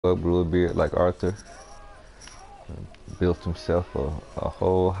Up, grew a beard like Arthur, built himself a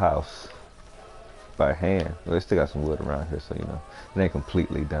whole house by hand. Well, they still got some wood around here, so you know it ain't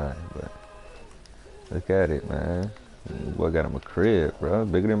completely done. But look at it, man. Boy got him a crib, bro,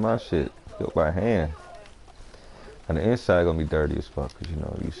 bigger than my shit, built by hand. And the inside gonna be dirty as fuck, cause you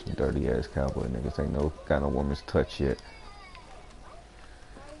know you some dirty ass cowboy niggas ain't got no woman's touch yet.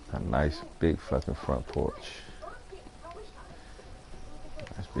 A nice big fucking front porch.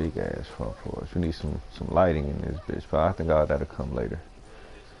 Nice big ass front porch. We need some lighting in this bitch, but I think all that'll come later.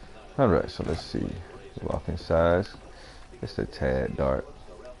 Alright, so let's see. Walk inside. It's a tad dark.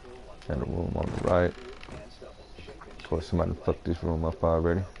 And a room on the right. Of course, somebody fucked this room up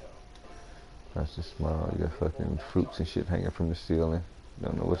already. That's just small. You got fucking fruits and shit hanging from the ceiling.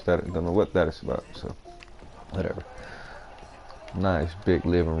 Don't know what that is about. So, whatever. Nice big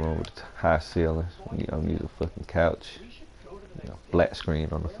living room with high ceilings. You don't need a fucking couch. You know, black screen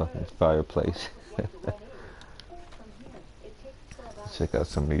on the fucking fireplace. Check out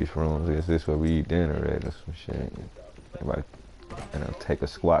some of these rooms. Is this where we eat dinner at or some shit? Everybody, take a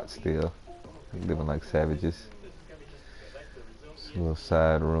squat still. Living like savages. It's a little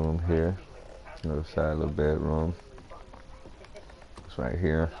side room here. Another side little bedroom. It's right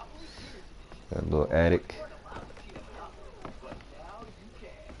here. Got a little attic.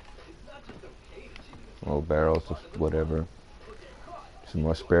 Little barrels of whatever. Some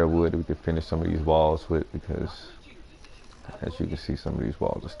more spare wood that we could finish some of these walls with, because as you can see, some of these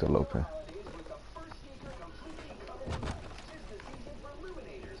walls are still open.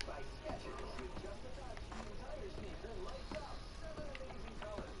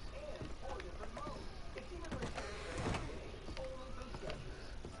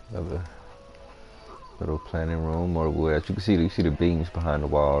 Another little planning room, more wood. As you can see, you see the beams behind the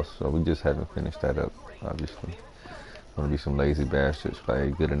walls, so we just haven't finished that up, obviously. Wanna be some lazy bastards,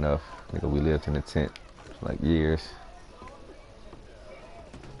 probably good enough. Nigga, we lived in a tent for like years.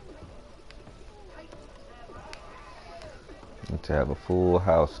 And to have a full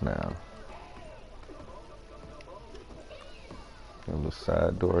house now. A little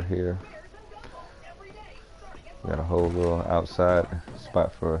side door here. Got a whole little outside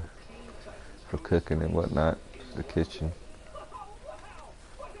spot for cooking and whatnot. The kitchen.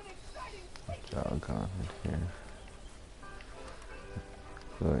 Doggone it here.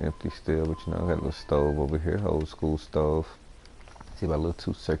 A little empty still, but you know, got a little stove over here, old school stove. See about a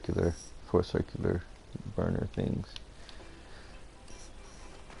little four circular burner things.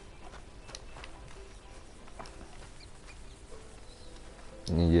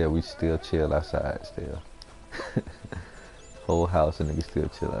 And yeah, we still chill outside still. Whole house and niggas still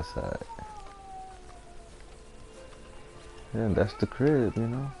chill outside. And that's the crib, you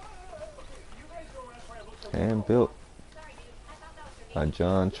know. Hand built by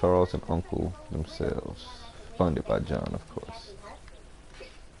John, Charles, and Uncle themselves. Funded by John, of course.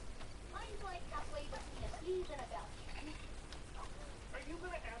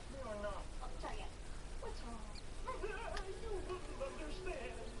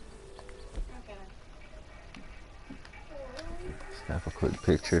 Snap a quick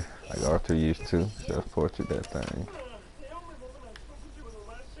picture, like Arthur used to. Self-portrait that thing.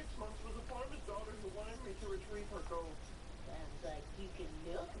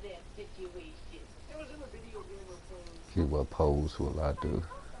 See what pose will I do?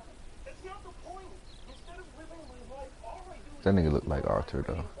 That nigga look like Arthur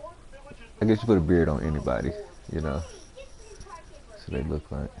though. I guess you put a beard on anybody, you know. So they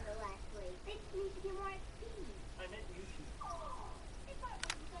look like.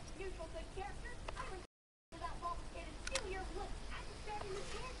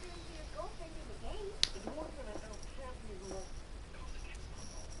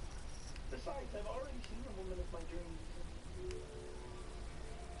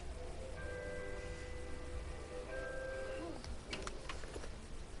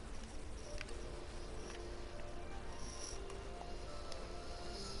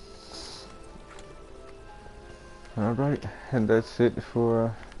 Alright, and that's it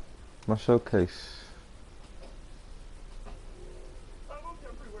for my showcase.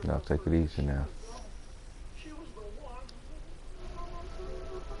 Now take it easy now. You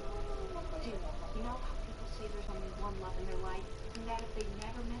know how people say there's only one love in their life, and that if they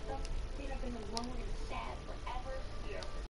never met them, they'd have been alone